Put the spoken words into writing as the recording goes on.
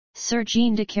Sir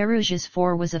Jean de Carrouges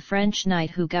IV was a French knight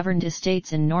who governed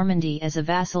estates in Normandy as a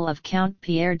vassal of Count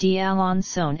Pierre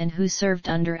d'Alençon and who served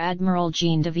under Admiral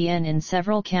Jean de Vienne in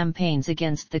several campaigns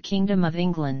against the Kingdom of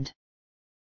England.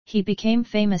 He became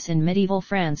famous in medieval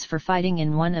France for fighting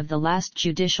in one of the last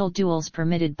judicial duels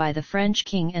permitted by the French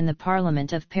king and the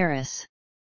Parliament of Paris.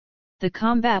 The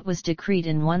combat was decreed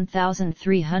in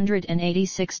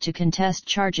 1386 to contest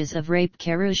charges of rape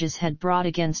Carrouges had brought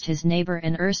against his neighbor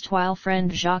and erstwhile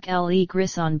friend Jacques Le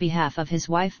Gris on behalf of his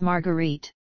wife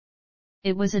Marguerite.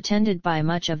 It was attended by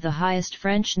much of the highest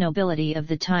French nobility of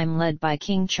the time led by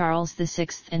King Charles VI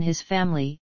and his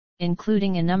family,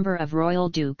 including a number of royal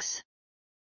dukes.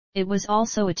 It was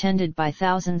also attended by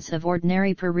thousands of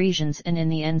ordinary Parisians and in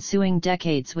the ensuing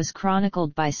decades was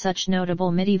chronicled by such notable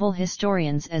medieval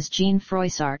historians as Jean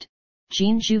Froissart,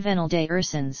 Jean Juvenal des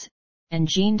Ursins, and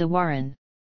Jean de Warren.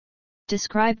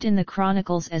 Described in the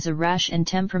chronicles as a rash and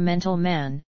temperamental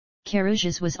man,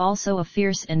 Carrouges was also a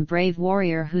fierce and brave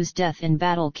warrior whose death in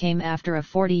battle came after a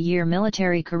 40-year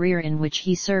military career in which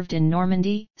he served in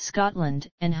Normandy, Scotland,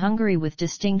 and Hungary with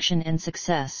distinction and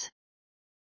success.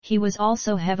 He was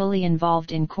also heavily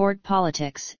involved in court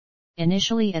politics,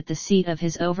 initially at the seat of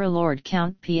his overlord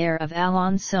Count Pierre of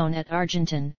Alençon at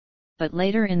Argentan, but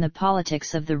later in the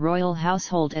politics of the royal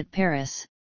household at Paris,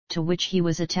 to which he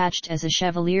was attached as a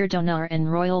chevalier d'honneur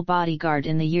and royal bodyguard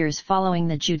in the years following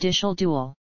the judicial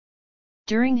duel.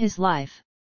 During his life,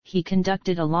 he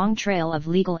conducted a long trail of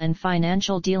legal and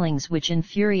financial dealings which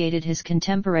infuriated his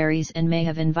contemporaries and may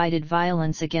have invited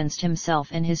violence against himself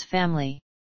and his family.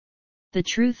 The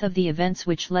truth of the events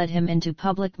which led him into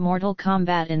public mortal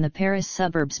combat in the Paris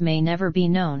suburbs may never be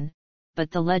known, but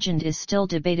the legend is still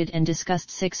debated and discussed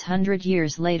 600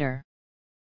 years later.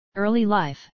 Early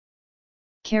life.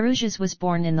 Carrouges was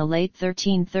born in the late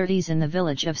 1330s in the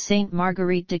village of Sainte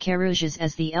Marguerite de Carrouges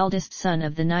as the eldest son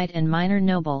of the knight and minor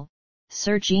noble,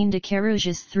 Sir Jean de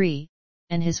Carrouges III,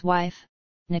 and his wife,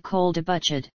 Nicole de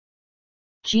Buchard.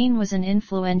 Jean was an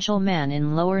influential man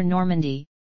in Lower Normandy,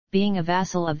 being a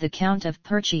vassal of the Count of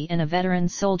Pierre and a veteran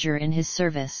soldier in his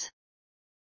service.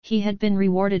 He had been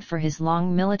rewarded for his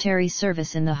long military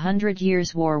service in the 100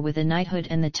 Years' War with a knighthood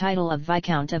and the title of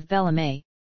Viscount of Bellarmé,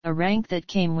 a rank that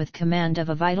came with command of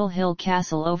a vital hill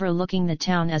castle overlooking the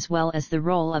town as well as the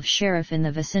role of sheriff in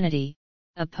the vicinity,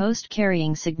 a post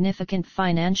carrying significant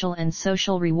financial and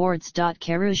social rewards.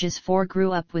 Carrouges IV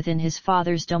grew up within his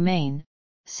father's domain,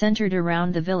 centered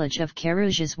around the village of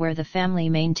Carrouges where the family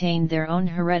maintained their own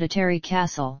hereditary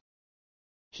castle.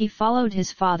 He followed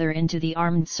his father into the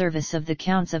armed service of the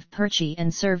Counts of Pierre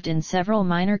and served in several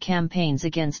minor campaigns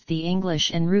against the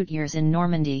English and routiers in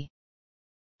Normandy.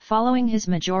 Following his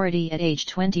majority at age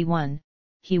 21,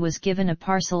 he was given a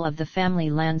parcel of the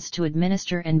family lands to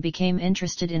administer and became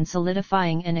interested in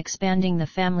solidifying and expanding the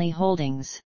family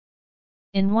holdings.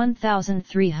 In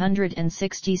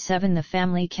 1367 the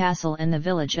family castle and the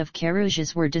village of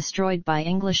Carrouges were destroyed by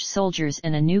English soldiers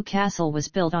and a new castle was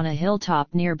built on a hilltop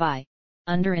nearby,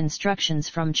 under instructions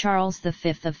from Charles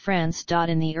V of France.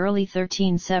 In the early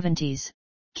 1370s,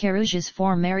 Carrouges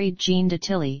IV married Jeanne de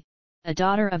Tilly, a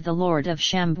daughter of the Lord of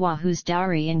Chambois whose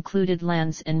dowry included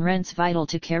lands and rents vital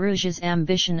to Carrouges'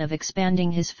 ambition of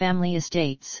expanding his family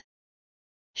estates.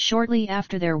 Shortly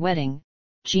after their wedding,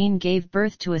 Jeanne gave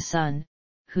birth to a son,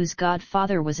 whose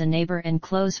godfather was a neighbor and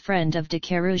close friend of de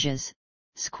Carrouges,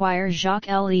 Squire Jacques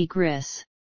Le Gris.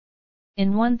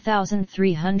 In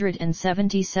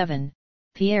 1377,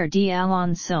 Pierre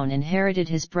d'Alençon inherited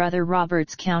his brother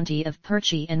Robert's county of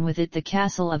Pierre and with it the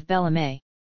castle of Bellarmé.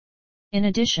 In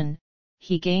addition,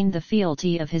 he gained the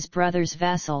fealty of his brother's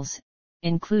vassals,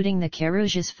 including the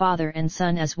Carrouges father and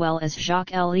son as well as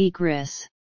Jacques Le Gris.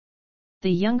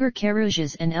 The younger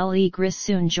Carrouges and Le Gris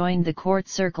soon joined the court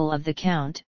circle of the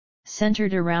Count,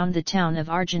 centered around the town of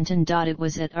Argentan. It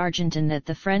was at Argentan that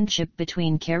the friendship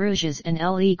between Carrouges and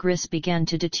Le Gris began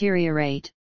to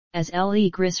deteriorate, as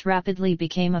Le Gris rapidly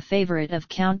became a favorite of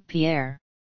Count Pierre.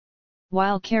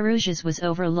 While Carrouges was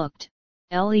overlooked,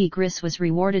 Le Gris was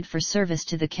rewarded for service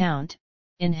to the Count,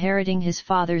 inheriting his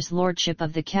father's lordship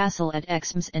of the castle at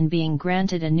Exmes and being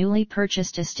granted a newly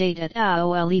purchased estate at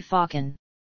Aole-Faucon.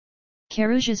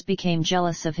 Carrouges became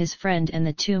jealous of his friend and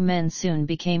the two men soon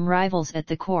became rivals at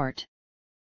the court.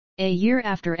 A year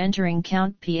after entering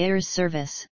Count Pierre's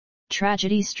service,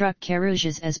 tragedy struck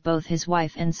Carrouges as both his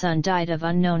wife and son died of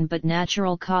unknown but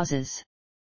natural causes.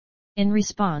 In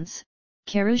response,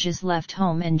 Carrouges left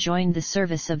home and joined the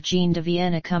service of Jean de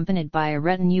Vienne accompanied by a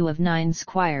retinue of 9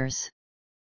 squires.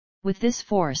 With this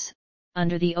force,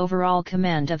 under the overall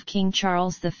command of King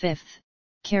Charles V,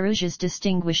 Carrouges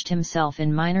distinguished himself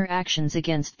in minor actions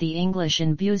against the English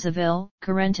in Beuzeville,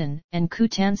 Corentin, and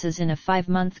Coutances in a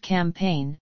 5-month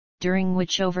campaign, during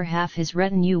which over half his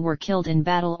retinue were killed in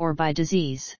battle or by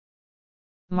disease.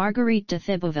 Marguerite de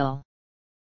Thibouville.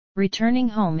 Returning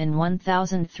home in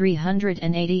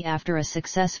 1380 after a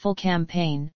successful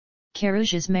campaign,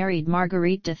 Carrouges married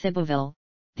Marguerite de Thibouville,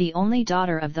 the only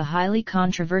daughter of the highly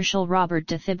controversial Robert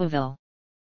de Thibouville.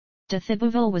 De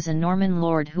Thibouville was a Norman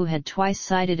lord who had twice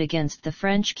sided against the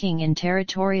French king in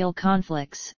territorial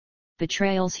conflicts,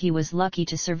 betrayals he was lucky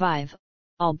to survive,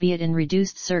 albeit in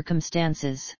reduced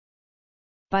circumstances.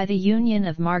 By the union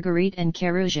of Marguerite and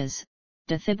Carrouges,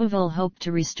 de Thibouville hoped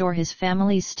to restore his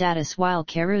family's status while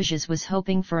Carrouges was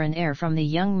hoping for an heir from the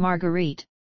young Marguerite,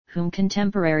 whom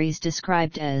contemporaries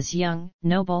described as young,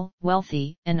 noble,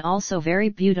 wealthy, and also very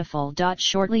beautiful.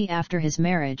 Shortly after his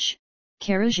marriage,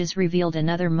 Carrouges revealed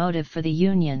another motive for the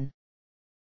union.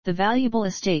 The valuable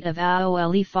estate of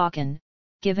Aole Faucon,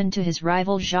 given to his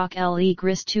rival Jacques Le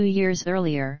Gris 2 years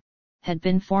earlier, had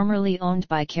been formerly owned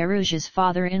by Carrouges'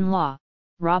 father-in-law,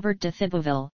 Robert de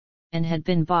Thibouville, and had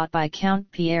been bought by Count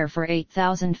Pierre for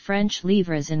 8,000 French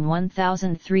livres in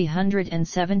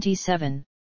 1377.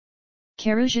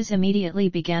 Carrouges immediately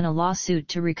began a lawsuit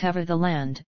to recover the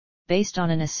land, based on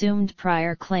an assumed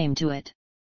prior claim to it.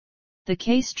 The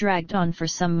case dragged on for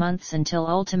some months until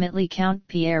ultimately Count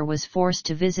Pierre was forced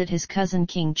to visit his cousin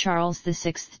King Charles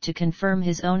VI to confirm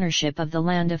his ownership of the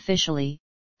land officially,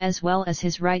 as well as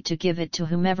his right to give it to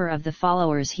whomever of the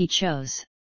followers he chose.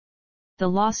 The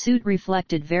lawsuit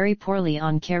reflected very poorly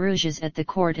on Carrouges at the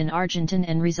court in Argentan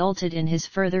and resulted in his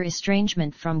further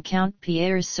estrangement from Count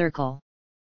Pierre's circle.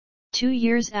 2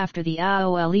 years after the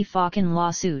Aole Faucon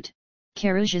lawsuit,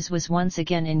 Carrouges was once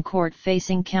again in court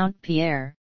facing Count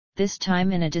Pierre, this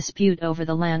time in a dispute over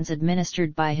the lands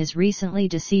administered by his recently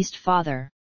deceased father.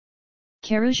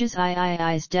 Carrouges'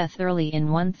 III's death early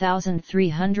in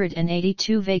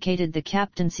 1382 vacated the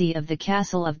captaincy of the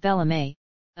castle of Bellemay,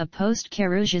 a post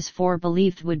Carrouges IV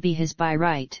believed would be his by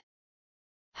right.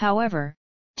 However,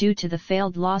 due to the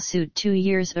failed lawsuit 2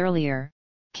 years earlier,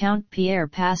 Count Pierre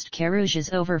passed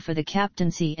Carrouges over for the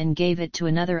captaincy and gave it to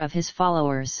another of his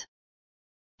followers.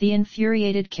 The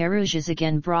infuriated Carrouges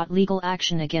again brought legal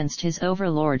action against his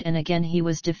overlord and again he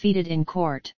was defeated in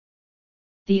court.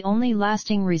 The only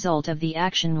lasting result of the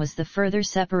action was the further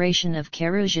separation of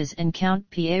Carrouges and Count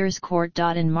Pierre's court.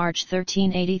 In March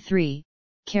 1383,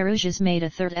 Carrouges made a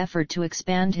third effort to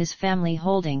expand his family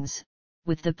holdings,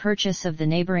 with the purchase of the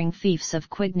neighboring fiefs of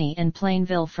Quigny and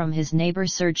Plainville from his neighbor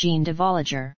Sir Jean de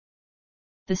Vienne.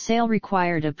 The sale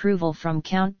required approval from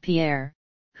Count Pierre,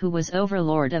 who was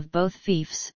overlord of both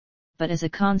fiefs, but as a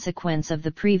consequence of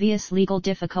the previous legal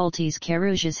difficulties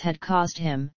Carrouges had caused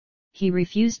him, he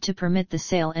refused to permit the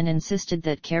sale and insisted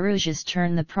that Carrouges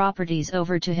turn the properties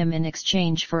over to him in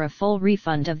exchange for a full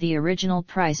refund of the original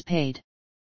price paid.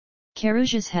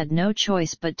 Carrouges had no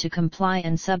choice but to comply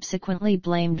and subsequently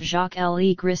blamed Jacques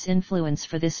Le Gris' influence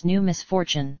for this new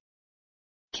misfortune.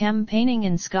 Campaigning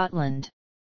in Scotland.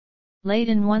 Late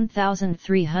in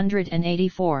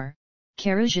 1384,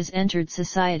 Carrouges entered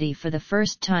society for the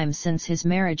first time since his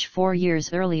marriage 4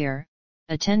 years earlier,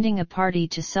 attending a party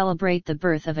to celebrate the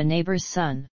birth of a neighbor's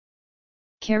son.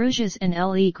 Carrouges and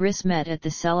Le Gris met at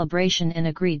the celebration and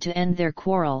agreed to end their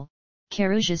quarrel,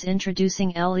 Carrouges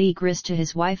introducing Le Gris to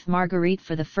his wife Marguerite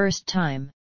for the first time.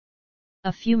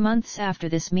 A few months after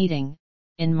this meeting,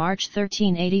 in March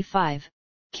 1385,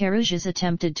 Carrouges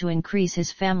attempted to increase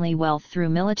his family wealth through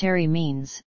military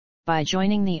means, by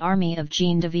joining the army of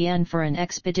Jean de Vienne for an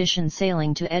expedition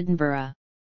sailing to Edinburgh.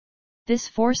 This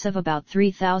force of about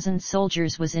 3,000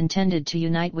 soldiers was intended to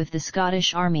unite with the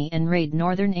Scottish army and raid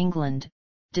northern England,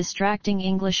 distracting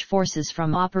English forces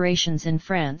from operations in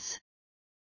France.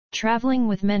 Travelling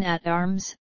with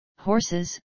men-at-arms,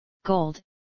 horses, gold,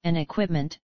 and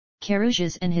equipment,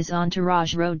 Carrouges and his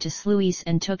entourage rode to Sluis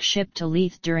and took ship to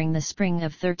Leith during the spring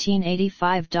of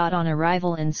 1385. On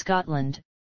arrival in Scotland,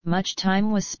 much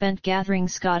time was spent gathering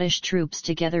Scottish troops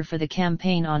together for the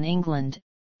campaign on England,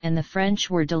 and the French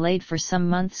were delayed for some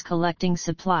months collecting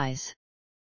supplies.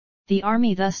 The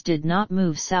army thus did not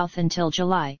move south until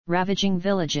July, ravaging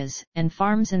villages and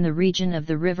farms in the region of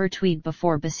the River Tweed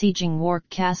before besieging Wark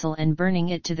Castle and burning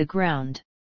it to the ground.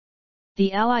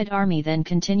 The Allied army then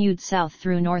continued south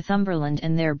through Northumberland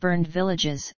and there burned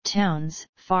villages, towns,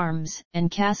 farms,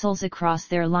 and castles across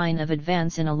their line of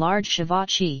advance in a large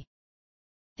chevauchee.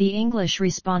 The English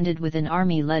responded with an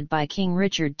army led by King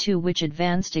Richard II which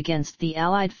advanced against the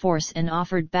Allied force and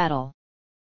offered battle.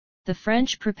 The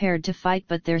French prepared to fight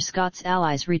but their Scots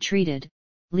allies retreated,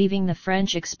 leaving the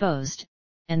French exposed,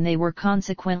 and they were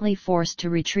consequently forced to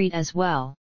retreat as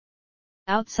well.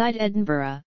 Outside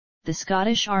Edinburgh, the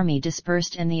Scottish army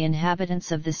dispersed and the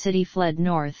inhabitants of the city fled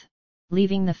north,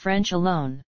 leaving the French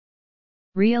alone.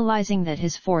 Realizing that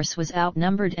his force was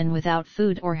outnumbered and without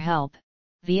food or help,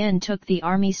 Vienne took the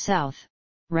army south,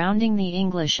 rounding the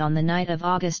English on the night of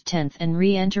August 10 and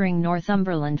re-entering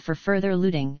Northumberland for further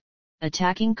looting,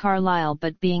 attacking Carlisle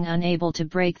but being unable to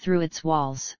break through its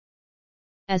walls.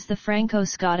 As the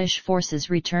Franco-Scottish forces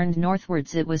returned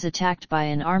northwards, it was attacked by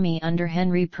an army under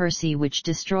Henry Percy which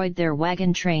destroyed their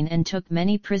wagon train and took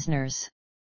many prisoners.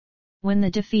 When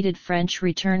the defeated French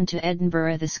returned to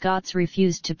Edinburgh, the Scots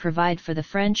refused to provide for the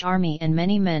French army and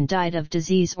many men died of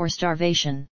disease or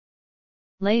starvation.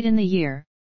 Late in the year,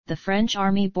 the French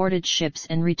army boarded ships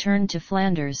and returned to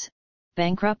Flanders,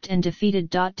 bankrupt and defeated.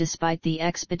 Despite the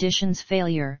expedition's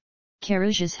failure,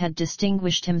 Carrouges had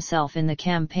distinguished himself in the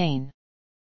campaign.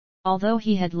 Although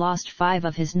he had lost 5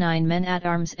 of his 9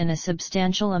 men-at-arms and a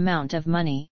substantial amount of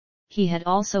money, he had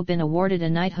also been awarded a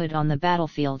knighthood on the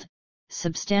battlefield,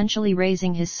 substantially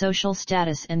raising his social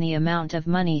status and the amount of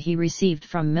money he received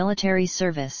from military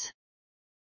service.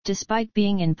 Despite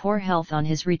being in poor health on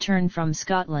his return from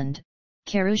Scotland,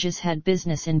 Carrouges had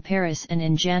business in Paris, and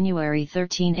in January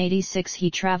 1386 he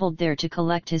travelled there to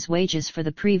collect his wages for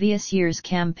the previous year's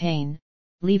campaign,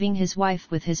 leaving his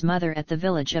wife with his mother at the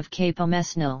village of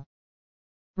Cape-o-Mesnil.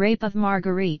 Rape of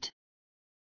Marguerite.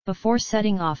 Before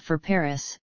setting off for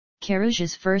Paris,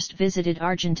 Carrouges first visited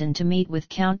Argenton to meet with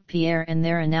Count Pierre and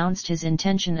there announced his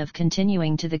intention of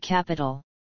continuing to the capital.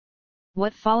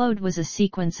 What followed was a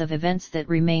sequence of events that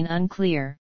remain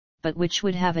unclear, but which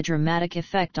would have a dramatic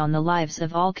effect on the lives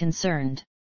of all concerned.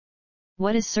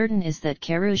 What is certain is that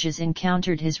Carrouges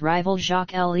encountered his rival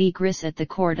Jacques Le Gris at the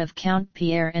court of Count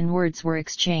Pierre and words were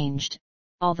exchanged,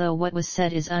 although what was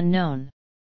said is unknown.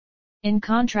 In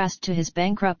contrast to his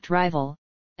bankrupt rival,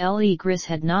 Le Gris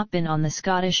had not been on the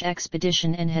Scottish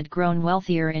expedition and had grown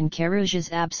wealthier in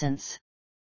Carrouges' absence.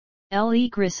 Le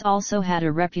Gris also had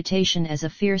a reputation as a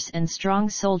fierce and strong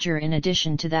soldier in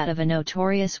addition to that of a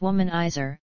notorious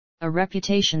womanizer, a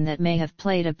reputation that may have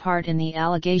played a part in the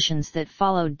allegations that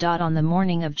followed. On the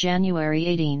morning of January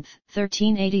 18,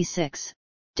 1386,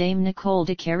 Dame Nicole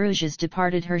de Carrouges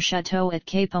departed her chateau at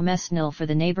Cape-o-Mesnil for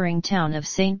the neighbouring town of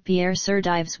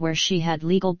Saint-Pierre-sur-Dives, where she had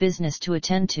legal business to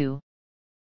attend to.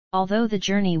 Although the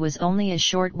journey was only a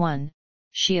short one,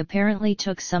 she apparently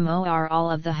took some or all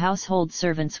of the household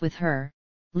servants with her,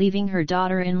 leaving her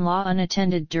daughter-in-law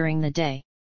unattended during the day.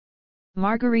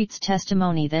 Marguerite's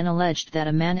testimony then alleged that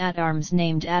a man-at-arms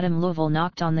named Adam Lovel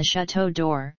knocked on the chateau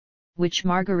door, which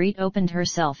Marguerite opened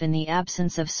herself in the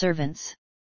absence of servants.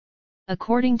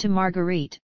 According to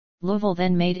Marguerite, Lovel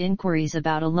then made inquiries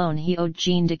about a loan he owed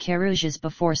Jean de Carrouges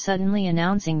before suddenly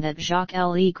announcing that Jacques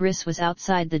Le Gris was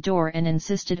outside the door and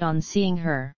insisted on seeing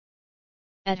her.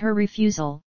 At her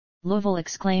refusal, Lovel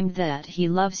exclaimed that he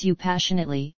loves you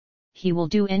passionately, he will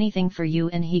do anything for you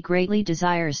and he greatly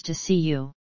desires to see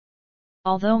you.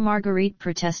 Although Marguerite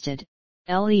protested,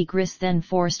 Le Gris then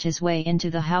forced his way into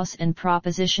the house and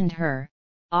propositioned her,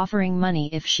 offering money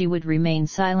if she would remain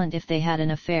silent if they had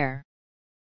an affair.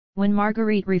 When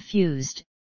Marguerite refused,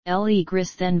 Le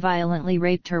Gris then violently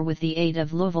raped her with the aid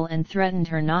of Lovel and threatened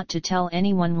her not to tell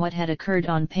anyone what had occurred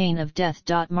on pain of death.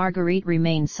 Marguerite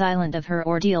remained silent of her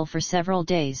ordeal for several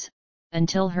days,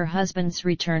 until her husband's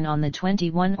return on the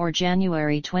 21 or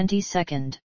January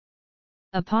 22.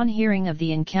 Upon hearing of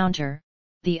the encounter,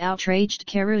 the outraged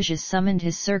Carrouges summoned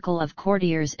his circle of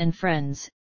courtiers and friends,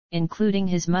 including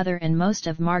his mother and most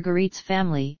of Marguerite's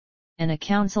family, and a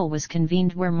council was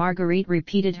convened where Marguerite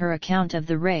repeated her account of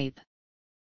the rape.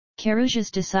 Carrouges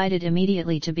decided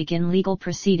immediately to begin legal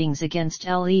proceedings against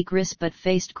Le Gris but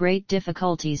faced great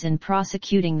difficulties in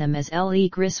prosecuting them as Le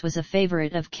Gris was a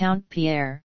favorite of Count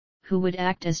Pierre, who would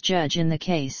act as judge in the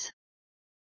case.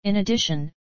 In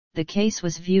addition, the case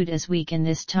was viewed as weak in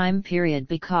this time period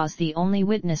because the only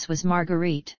witness was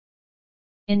Marguerite.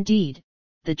 Indeed,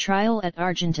 the trial at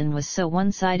Argenton was so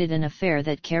one-sided an affair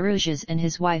that Carrouges and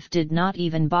his wife did not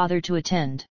even bother to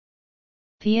attend.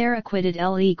 Pierre acquitted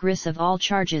Le Gris of all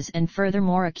charges and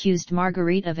furthermore accused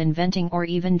Marguerite of inventing or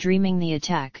even dreaming the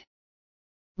attack.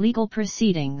 Legal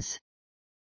proceedings.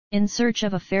 In search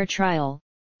of a fair trial,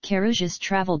 Carrouges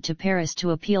travelled to Paris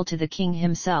to appeal to the king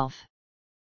himself.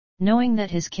 Knowing that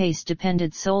his case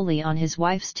depended solely on his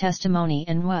wife's testimony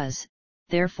and was,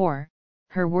 therefore,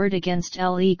 her word against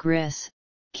Le Gris,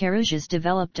 Carrouges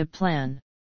developed a plan.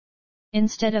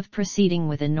 Instead of proceeding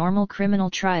with a normal criminal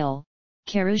trial,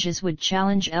 Carrouges would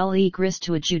challenge Le Gris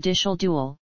to a judicial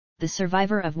duel, the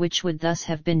survivor of which would thus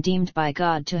have been deemed by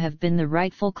God to have been the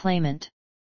rightful claimant.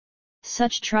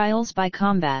 Such trials by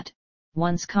combat,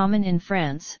 once common in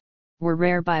France, were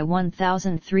rare by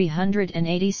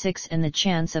 1386 and the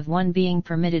chance of one being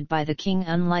permitted by the king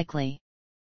unlikely.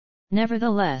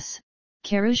 Nevertheless,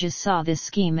 Carrouges saw this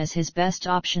scheme as his best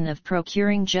option of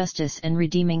procuring justice and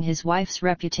redeeming his wife's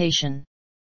reputation.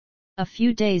 A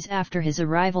few days after his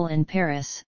arrival in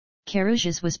Paris,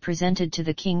 Carrouges was presented to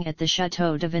the king at the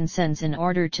Château de Vincennes in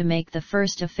order to make the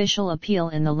first official appeal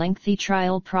in the lengthy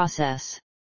trial process.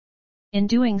 In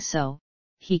doing so,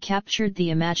 he captured the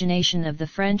imagination of the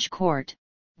French court,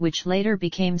 which later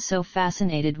became so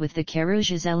fascinated with the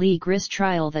Carrouges-Gris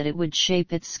trial that it would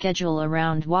shape its schedule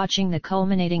around watching the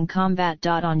culminating combat.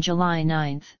 On July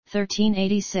 9,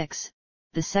 1386,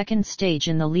 the second stage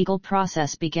in the legal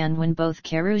process began when both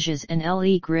Carrouges and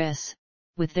Gris,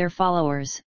 with their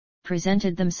followers,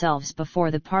 presented themselves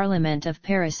before the Parliament of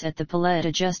Paris at the Palais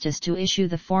de Justice to issue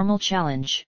the formal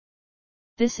challenge.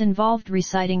 This involved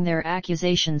reciting their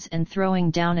accusations and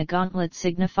throwing down a gauntlet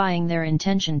signifying their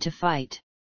intention to fight.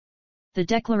 The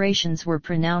declarations were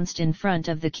pronounced in front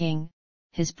of the king,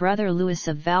 his brother Louis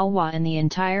of Valois and the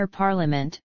entire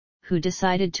Parliament, who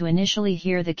decided to initially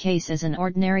hear the case as an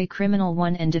ordinary criminal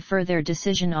one and defer their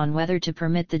decision on whether to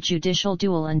permit the judicial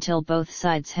duel until both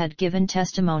sides had given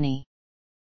testimony.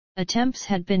 Attempts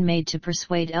had been made to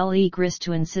persuade Gris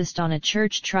to insist on a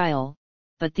church trial,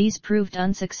 but these proved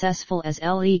unsuccessful as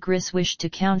Gris wished to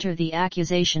counter the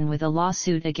accusation with a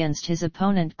lawsuit against his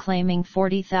opponent claiming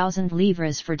 40,000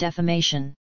 livres for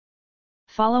defamation.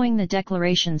 Following the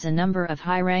declarations, a number of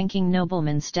high-ranking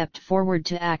noblemen stepped forward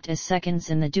to act as seconds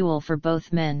in the duel for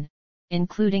both men,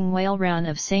 including Waleran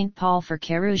of St. Paul for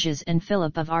Carrouges and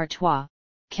Philip of Artois,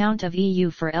 Count of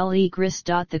Eu for Gris.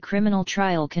 The criminal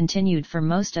trial continued for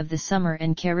most of the summer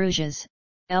and Carrouges,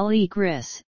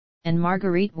 Gris, and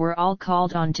Marguerite were all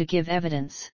called on to give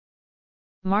evidence.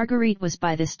 Marguerite was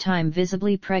by this time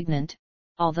visibly pregnant,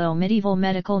 although medieval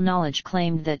medical knowledge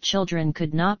claimed that children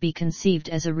could not be conceived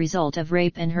as a result of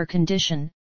rape, and her condition,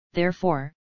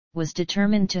 therefore, was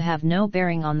determined to have no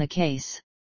bearing on the case.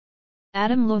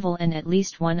 Adam Louvel and at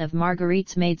least one of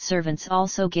Marguerite's maidservants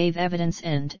also gave evidence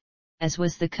and, as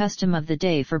was the custom of the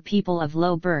day for people of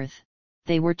low birth,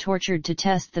 they were tortured to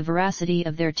test the veracity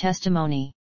of their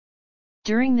testimony.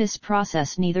 During this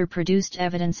process neither produced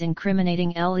evidence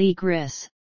incriminating Gris,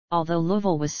 although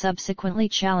Louvel was subsequently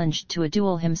challenged to a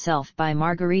duel himself by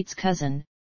Marguerite's cousin,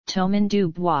 Thomas du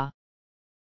Bois.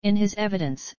 In his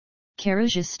evidence,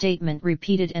 Carrouges' statement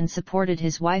repeated and supported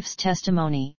his wife's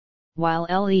testimony, while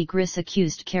Gris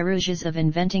accused Carrouges of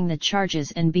inventing the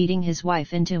charges and beating his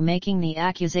wife into making the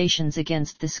accusations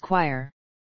against the squire.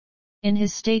 In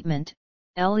his statement,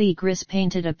 Gris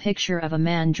painted a picture of a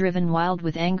man driven wild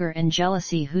with anger and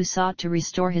jealousy who sought to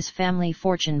restore his family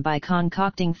fortune by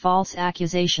concocting false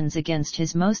accusations against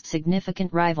his most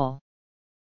significant rival.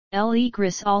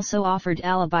 Gris also offered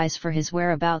alibis for his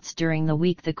whereabouts during the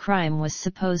week the crime was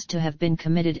supposed to have been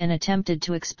committed and attempted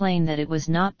to explain that it was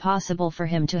not possible for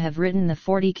him to have ridden the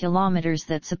 40 kilometers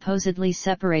that supposedly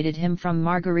separated him from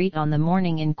Marguerite on the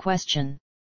morning in question.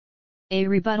 A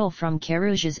rebuttal from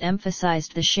Carrouges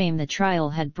emphasized the shame the trial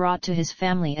had brought to his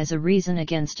family as a reason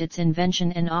against its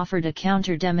invention and offered a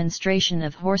counter-demonstration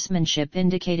of horsemanship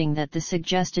indicating that the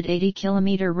suggested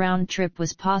 80-kilometer round trip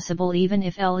was possible even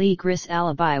if Gris'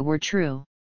 alibi were true.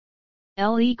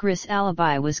 Gris'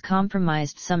 alibi was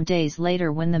compromised some days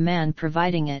later when the man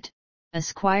providing it, a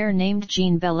squire named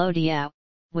Jean Belodiau,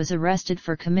 was arrested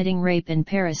for committing rape in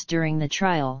Paris during the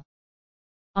trial.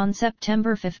 On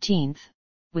September 15,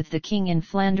 with the king in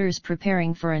Flanders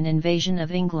preparing for an invasion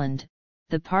of England,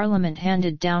 the Parliament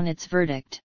handed down its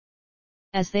verdict.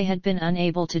 As they had been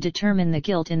unable to determine the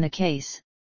guilt in the case,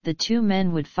 the two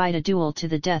men would fight a duel to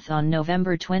the death on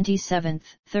November 27,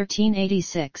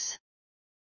 1386.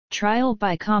 Trial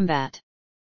by combat.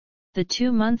 The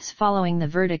 2 months following the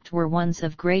verdict were ones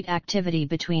of great activity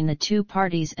between the two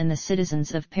parties and the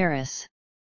citizens of Paris.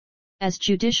 As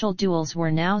judicial duels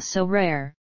were now so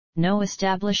rare, no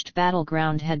established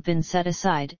battleground had been set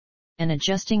aside. An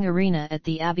adjusting arena at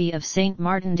the Abbey of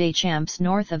Saint-Martin-des-Champs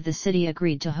north of the city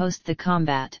agreed to host the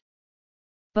combat.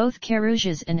 Both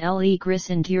Carrouges and Gris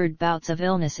endured bouts of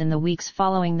illness in the weeks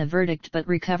following the verdict but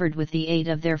recovered with the aid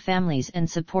of their families and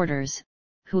supporters,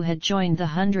 who had joined the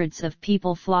hundreds of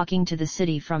people flocking to the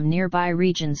city from nearby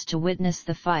regions to witness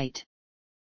the fight.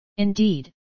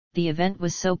 Indeed, the event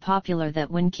was so popular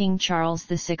that when King Charles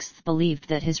VI believed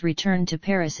that his return to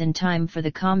Paris in time for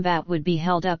the combat would be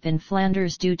held up in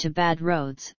Flanders due to bad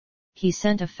roads, he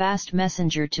sent a fast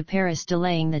messenger to Paris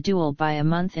delaying the duel by a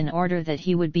month in order that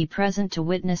he would be present to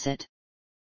witness it.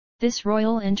 This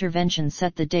royal intervention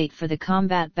set the date for the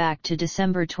combat back to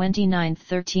December 29,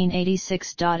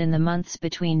 1386. In the months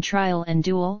between trial and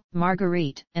duel,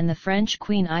 Marguerite and the French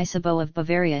Queen Isabeau of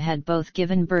Bavaria had both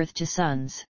given birth to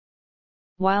sons.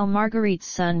 While Marguerite's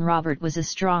son Robert was a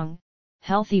strong,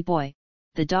 healthy boy,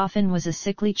 the Dauphin was a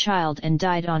sickly child and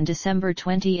died on December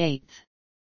 28.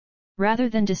 Rather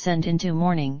than descend into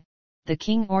mourning, the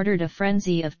king ordered a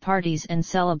frenzy of parties and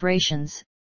celebrations,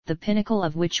 the pinnacle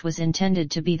of which was intended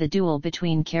to be the duel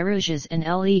between Carrouges and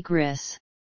Gris.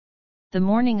 The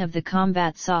morning of the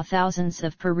combat saw thousands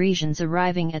of Parisians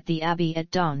arriving at the abbey at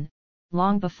dawn,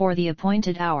 long before the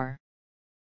appointed hour.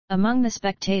 Among the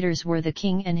spectators were the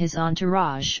king and his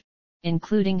entourage,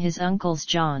 including his uncles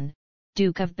John,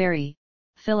 Duke of Berry,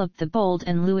 Philip the Bold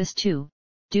and Louis II,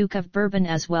 Duke of Bourbon,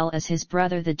 as well as his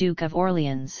brother the Duke of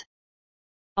Orleans.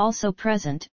 Also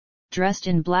present, dressed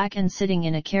in black and sitting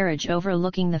in a carriage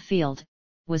overlooking the field,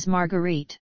 was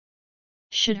Marguerite.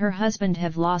 Should her husband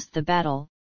have lost the battle,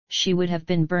 she would have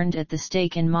been burned at the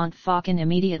stake in Montfaucon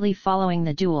immediately following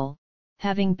the duel,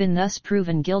 having been thus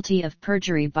proven guilty of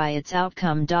perjury by its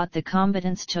outcome. The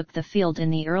combatants took the field in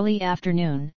the early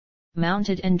afternoon,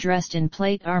 mounted and dressed in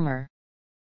plate armor.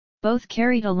 Both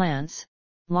carried a lance,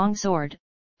 long sword,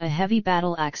 a heavy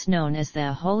battle axe known as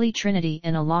the Holy Trinity,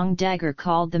 and a long dagger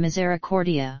called the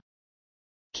Misericordia.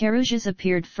 Carrouges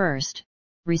appeared first,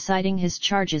 reciting his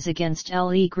charges against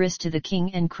Gris to the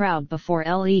king and crowd before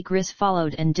Gris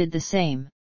followed and did the same.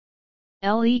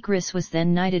 Gris was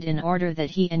then knighted in order that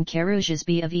he and Carrouges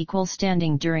be of equal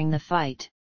standing during the fight.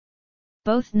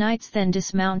 Both knights then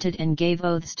dismounted and gave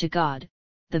oaths to God,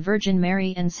 the Virgin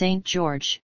Mary and Saint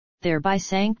George, thereby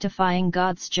sanctifying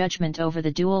God's judgment over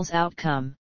the duel's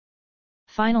outcome.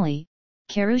 Finally,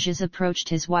 Carrouges approached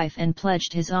his wife and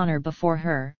pledged his honor before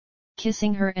her,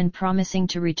 kissing her and promising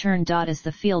to return. As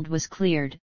the field was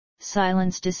cleared,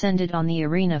 silence descended on the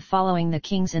arena following the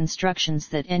king's instructions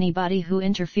that anybody who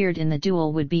interfered in the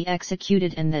duel would be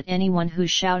executed and that anyone who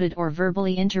shouted or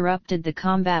verbally interrupted the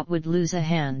combat would lose a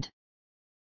hand.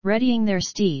 Readying their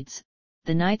steeds,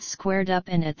 the knights squared up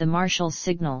and at the marshal's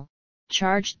signal,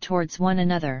 charged towards one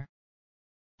another.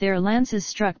 Their lances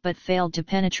struck but failed to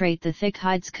penetrate the thick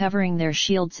hides covering their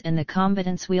shields, and the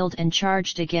combatants wheeled and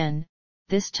charged again,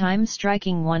 this time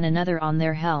striking one another on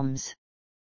their helms.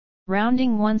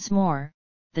 Rounding once more,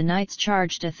 the knights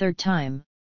charged a third time,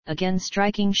 again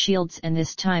striking shields and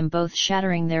this time both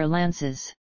shattering their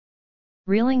lances.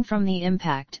 Reeling from the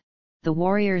impact, the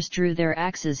warriors drew their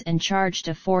axes and charged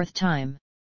a fourth time.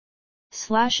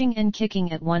 Slashing and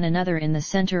kicking at one another in the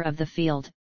center of the field,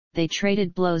 they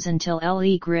traded blows until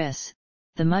Gris,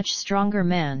 the much stronger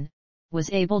man,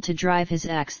 was able to drive his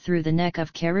axe through the neck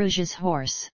of Carrouges'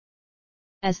 horse.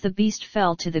 As the beast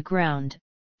fell to the ground,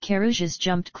 Carrouges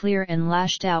jumped clear and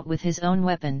lashed out with his own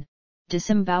weapon,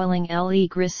 disemboweling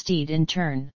Gris' steed in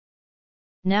turn.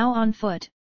 Now on foot,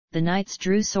 the knights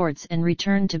drew swords and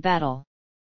returned to battle.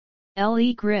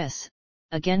 Gris,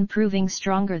 again proving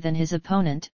stronger than his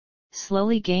opponent,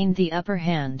 slowly gained the upper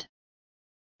hand.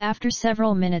 After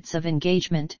several minutes of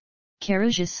engagement,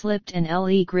 Carrouges slipped and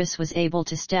Gris was able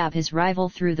to stab his rival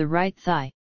through the right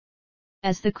thigh.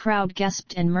 As the crowd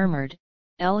gasped and murmured,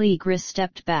 Gris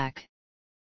stepped back.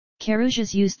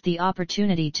 Carrouges used the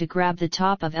opportunity to grab the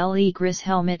top of Gris'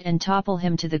 helmet and topple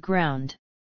him to the ground.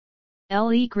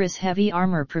 Gris' heavy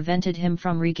armor prevented him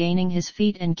from regaining his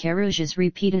feet, and Carrouges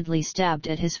repeatedly stabbed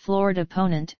at his floored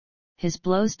opponent, his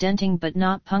blows denting but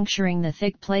not puncturing the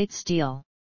thick plate steel.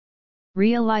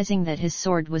 Realizing that his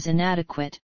sword was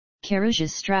inadequate,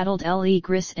 Carrouges straddled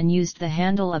Gris and used the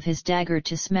handle of his dagger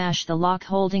to smash the lock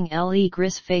holding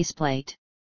Gris' faceplate.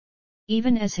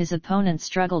 Even as his opponent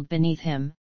struggled beneath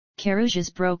him, Carrouges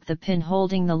broke the pin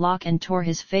holding the lock and tore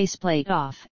his faceplate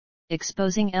off,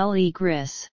 exposing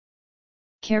Gris.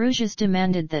 Carrouges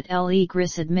demanded that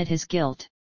Gris admit his guilt.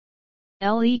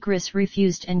 Gris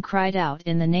refused and cried out,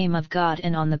 "In the name of God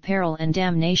and on the peril and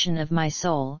damnation of my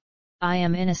soul, I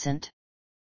am innocent."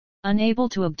 Unable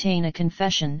to obtain a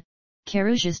confession,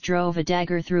 Carrouges drove a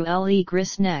dagger through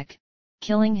Gris' neck,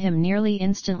 killing him nearly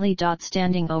instantly.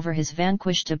 Standing over his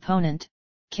vanquished opponent,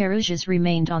 Carrouges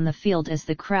remained on the field as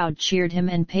the crowd cheered him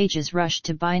and pages rushed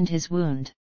to bind his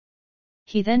wound.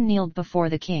 He then kneeled before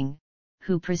the king,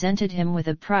 who presented him with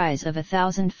a prize of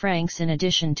 1,000 francs in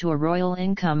addition to a royal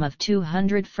income of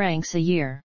 200 francs a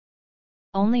year.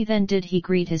 Only then did he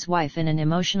greet his wife in an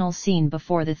emotional scene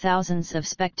before the thousands of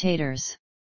spectators.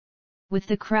 With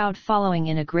the crowd following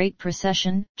in a great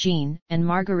procession, Jean and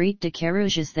Marguerite de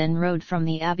Carrouges then rode from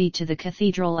the abbey to the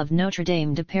Cathedral of Notre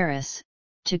Dame de Paris,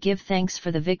 to give thanks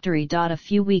for the victory. A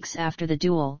few weeks after the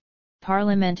duel,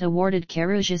 Parliament awarded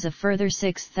Carrouges a further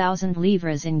 6,000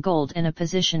 livres in gold and a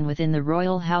position within the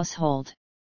royal household.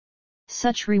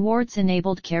 Such rewards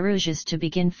enabled Carrouges to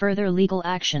begin further legal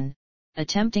action,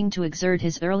 attempting to exert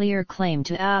his earlier claim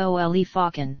to Aole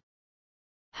Faucon.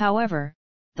 However,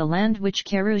 the land which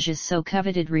Carrouges so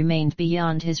coveted remained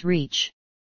beyond his reach.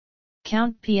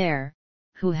 Count Pierre,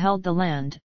 who held the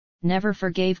land, never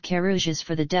forgave Carrouges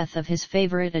for the death of his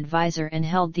favorite advisor and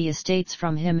held the estates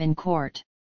from him in court.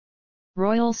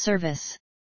 Royal service.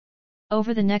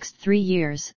 Over the next 3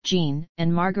 years, Jean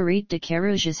and Marguerite de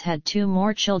Carrouges had 2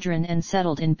 more children and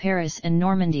settled in Paris and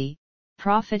Normandy,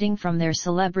 profiting from their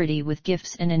celebrity with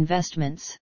gifts and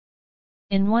investments.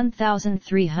 In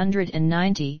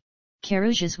 1390,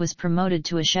 Carrouges was promoted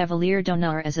to a Chevalier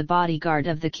d'Honneur as a bodyguard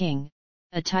of the king,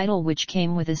 a title which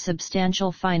came with a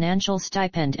substantial financial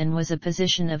stipend and was a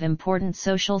position of important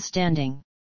social standing.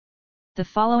 The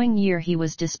following year he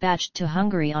was dispatched to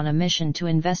Hungary on a mission to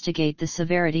investigate the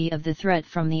severity of the threat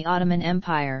from the Ottoman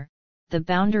Empire, the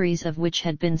boundaries of which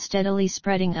had been steadily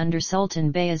spreading under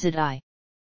Sultan Bayezid I.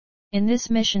 In this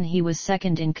mission he was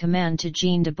second in command to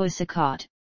Jean de Boucicaut,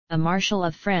 a Marshal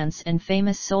of France and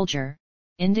famous soldier,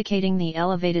 indicating the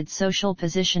elevated social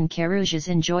position Carrouges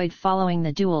enjoyed following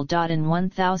the duel. In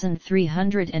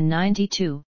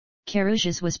 1392,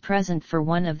 Carrouges was present for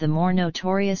one of the more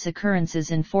notorious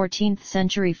occurrences in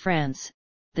 14th-century France,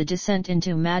 the descent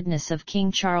into madness of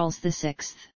King Charles VI.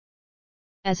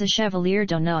 As a Chevalier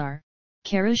d'Honneur,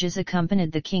 Carrouges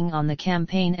accompanied the king on the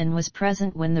campaign and was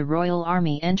present when the royal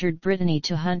army entered Brittany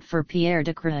to hunt for Pierre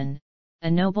de Craon, a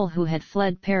noble who had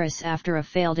fled Paris after a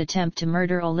failed attempt to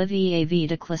murder Olivier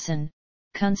de Clisson,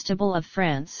 Constable of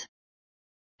France.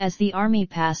 As the army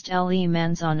passed Les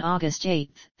Mans on August 8,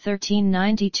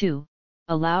 1392,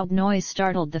 a loud noise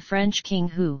startled the French king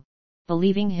who,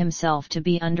 believing himself to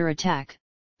be under attack,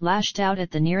 lashed out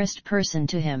at the nearest person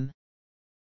to him.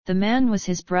 The man was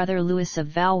his brother Louis of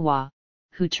Valois,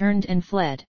 who turned and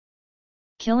fled.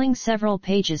 Killing several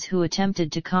pages who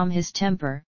attempted to calm his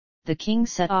temper, the king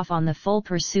set off on the full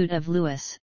pursuit of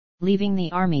Louis, leaving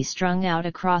the army strung out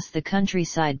across the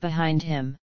countryside behind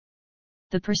him.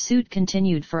 The pursuit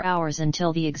continued for hours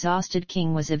until the exhausted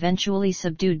king was eventually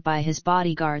subdued by his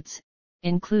bodyguards,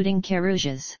 including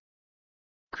Carrouges.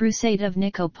 Crusade of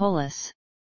Nicopolis.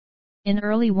 In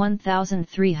early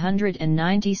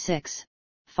 1396,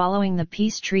 following the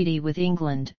peace treaty with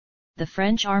England, the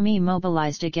French army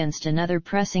mobilized against another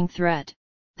pressing threat,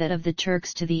 that of the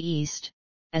Turks to the east,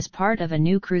 as part of a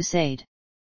new crusade.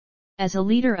 As a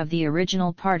leader of the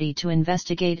original party to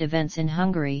investigate events in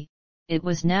Hungary, it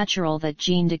was natural that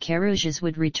Jean de Carrouges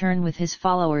would return with his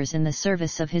followers in the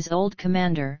service of his old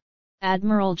commander,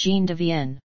 Admiral Jean de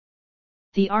Vienne.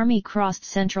 The army crossed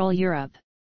Central Europe,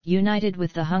 united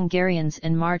with the Hungarians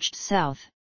and marched south,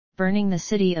 burning the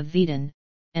city of Viden,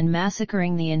 and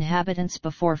massacring the inhabitants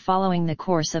before following the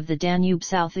course of the Danube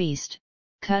southeast,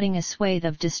 cutting a swathe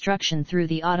of destruction through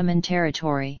the Ottoman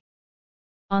territory.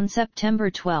 On September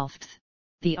 12,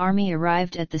 the army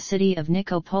arrived at the city of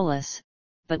Nicopolis,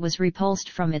 but was repulsed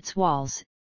from its walls,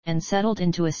 and settled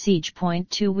into a siege point.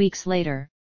 2 weeks later,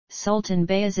 Sultan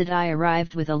Bayezid I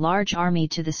arrived with a large army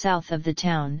to the south of the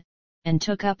town, and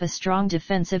took up a strong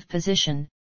defensive position,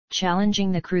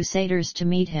 challenging the Crusaders to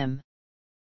meet him.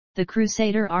 The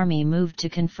Crusader army moved to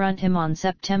confront him on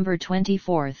September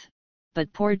 24,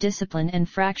 but poor discipline and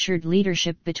fractured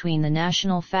leadership between the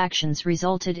national factions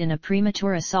resulted in a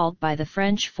premature assault by the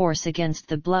French force against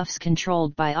the bluffs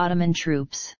controlled by Ottoman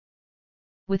troops.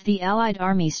 With the Allied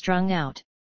army strung out,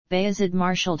 Bayezid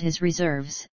marshaled his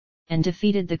reserves, and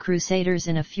defeated the Crusaders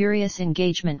in a furious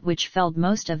engagement which felled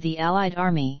most of the Allied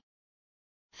army.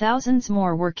 Thousands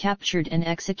more were captured and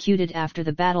executed after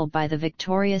the battle by the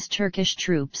victorious Turkish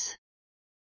troops.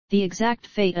 The exact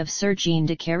fate of Sir Jean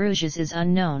de Carrouges is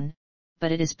unknown,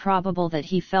 but it is probable that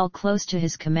he fell close to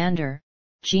his commander,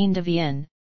 Jean de Vienne,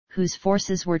 whose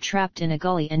forces were trapped in a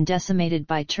gully and decimated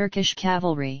by Turkish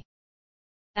cavalry.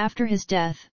 After his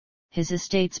death, his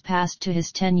estates passed to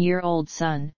his 10-year-old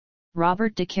son,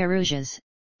 Robert de Carrouges,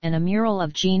 and a mural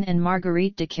of Jean and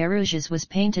Marguerite de Carrouges was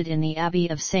painted in the Abbey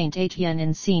of Saint-Étienne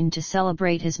in Seine to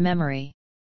celebrate his memory.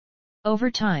 Over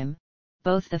time,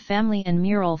 both the family and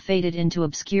mural faded into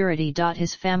obscurity.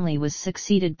 His family was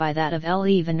succeeded by that of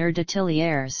Le Veneur de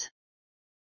Tillières.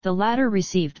 The latter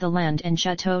received the land and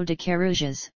Château de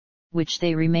Carrouges, which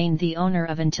they remained the owner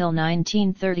of until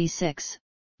 1936,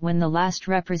 when the last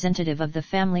representative of the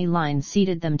family line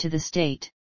ceded them to the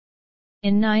state.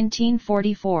 In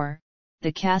 1944,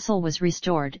 the castle was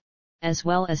restored, as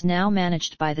well as now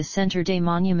managed by the Centre des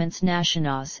Monuments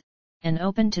Nationaux, and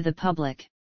open to the public.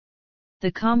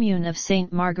 The commune of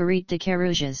Sainte Marguerite de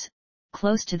Carrouges,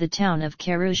 close to the town of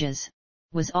Carrouges,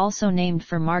 was also named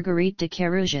for Marguerite de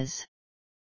Carrouges.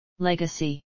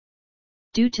 Legacy.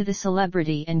 Due to the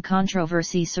celebrity and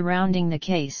controversy surrounding the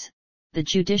case, the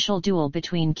judicial duel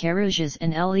between Carrouges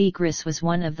and Gris was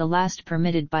one of the last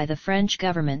permitted by the French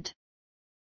government.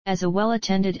 As a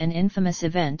well-attended and infamous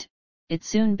event, it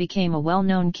soon became a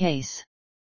well-known case.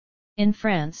 In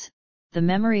France, the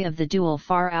memory of the duel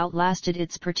far outlasted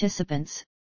its participants,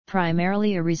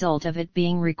 primarily a result of it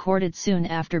being recorded soon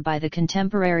after by the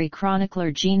contemporary chronicler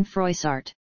Jean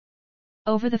Froissart.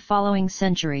 Over the following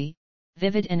century,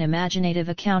 vivid and imaginative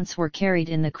accounts were carried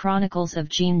in the chronicles of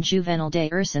Jean Juvenal des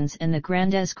Ursins and the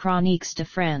Grandes Chroniques de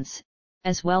France,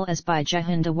 as well as by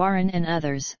Jean de Warren and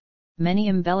others, many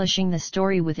embellishing the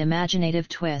story with imaginative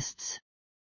twists.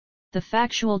 The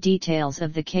factual details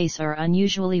of the case are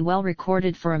unusually well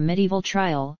recorded for a medieval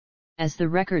trial, as the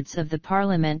records of the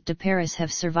Parlement de Paris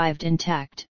have survived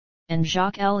intact, and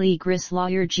Jacques Gris'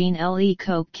 lawyer Jean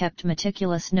Coq kept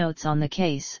meticulous notes on the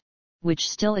case, which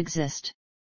still exist.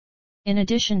 In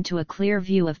addition to a clear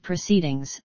view of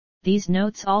proceedings, these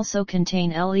notes also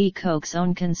contain Coq's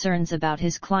own concerns about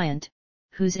his client,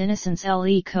 whose innocence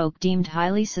Coq deemed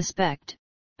highly suspect,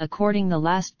 according the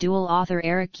last duel author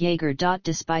Eric Jaeger.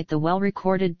 Despite the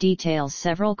well-recorded details,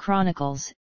 several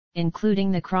chronicles,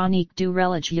 including the Chronique du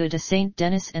Religieux de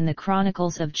Saint-Denis and the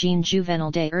Chronicles of Jean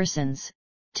Juvenal des Ursins,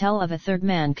 tell of a third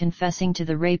man confessing to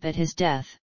the rape at his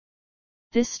death.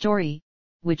 This story,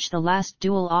 which the last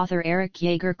duel author Eric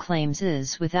Jaeger claims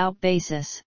is without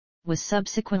basis, was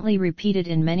subsequently repeated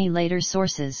in many later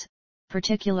sources,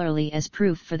 particularly as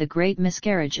proof for the great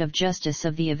miscarriage of justice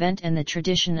of the event and the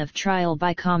tradition of trial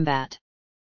by combat.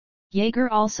 Jaeger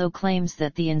also claims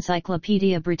that the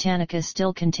Encyclopaedia Britannica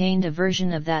still contained a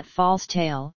version of that false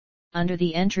tale, under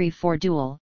the entry for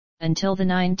duel, until the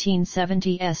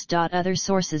 1970s. Other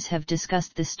sources have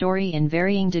discussed the story in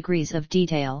varying degrees of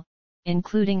detail,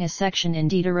 including a section in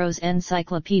Diderot's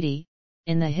Encyclopédie,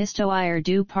 in the Histoire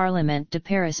du Parlement de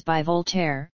Paris by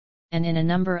Voltaire, and in a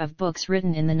number of books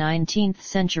written in the 19th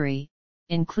century,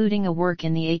 including a work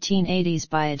in the 1880s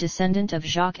by a descendant of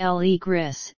Jacques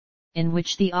Gris, in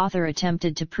which the author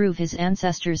attempted to prove his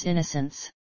ancestors' innocence.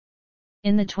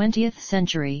 In the 20th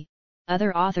century,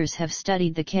 other authors have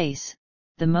studied the case,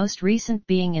 the most recent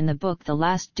being in the book The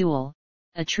Last Duel,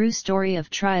 a true story of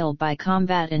trial by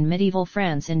combat in medieval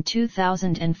France in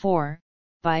 2004,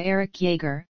 by Eric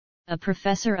Jaeger, a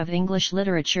professor of English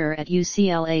literature at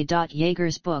UCLA.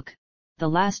 Jaeger's book, The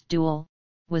Last Duel,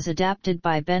 was adapted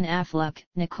by Ben Affleck,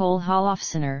 Nicole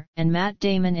Holofcener, and Matt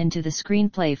Damon into the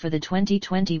screenplay for the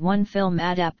 2021 film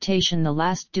adaptation The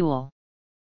Last Duel.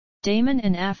 Damon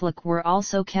and Affleck were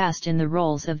also cast in the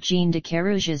roles of Jean de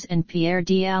Carrouges and Pierre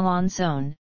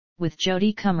d'Alençon, with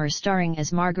Jodie Comer starring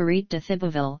as Marguerite de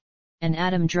Thibouville, and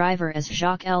Adam Driver as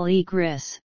Jacques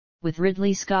Gris, with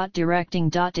Ridley Scott directing.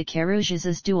 De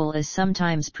Carrouges' duel is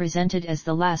sometimes presented as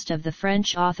the last of the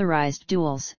French authorized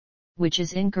duels, which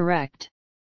is incorrect.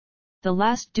 The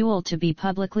last duel to be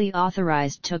publicly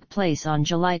authorized took place on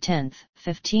July 10,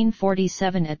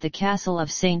 1547 at the castle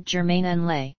of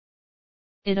Saint-Germain-en-Laye.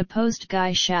 It opposed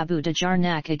Guy Chabot de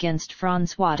Jarnac against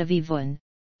François de Vivonne,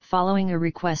 following a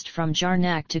request from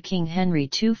Jarnac to King Henry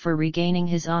II for regaining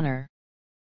his honor.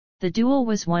 The duel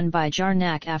was won by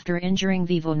Jarnac after injuring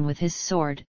Vivonne with his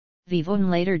sword.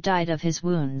 Vivonne later died of his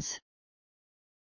wounds.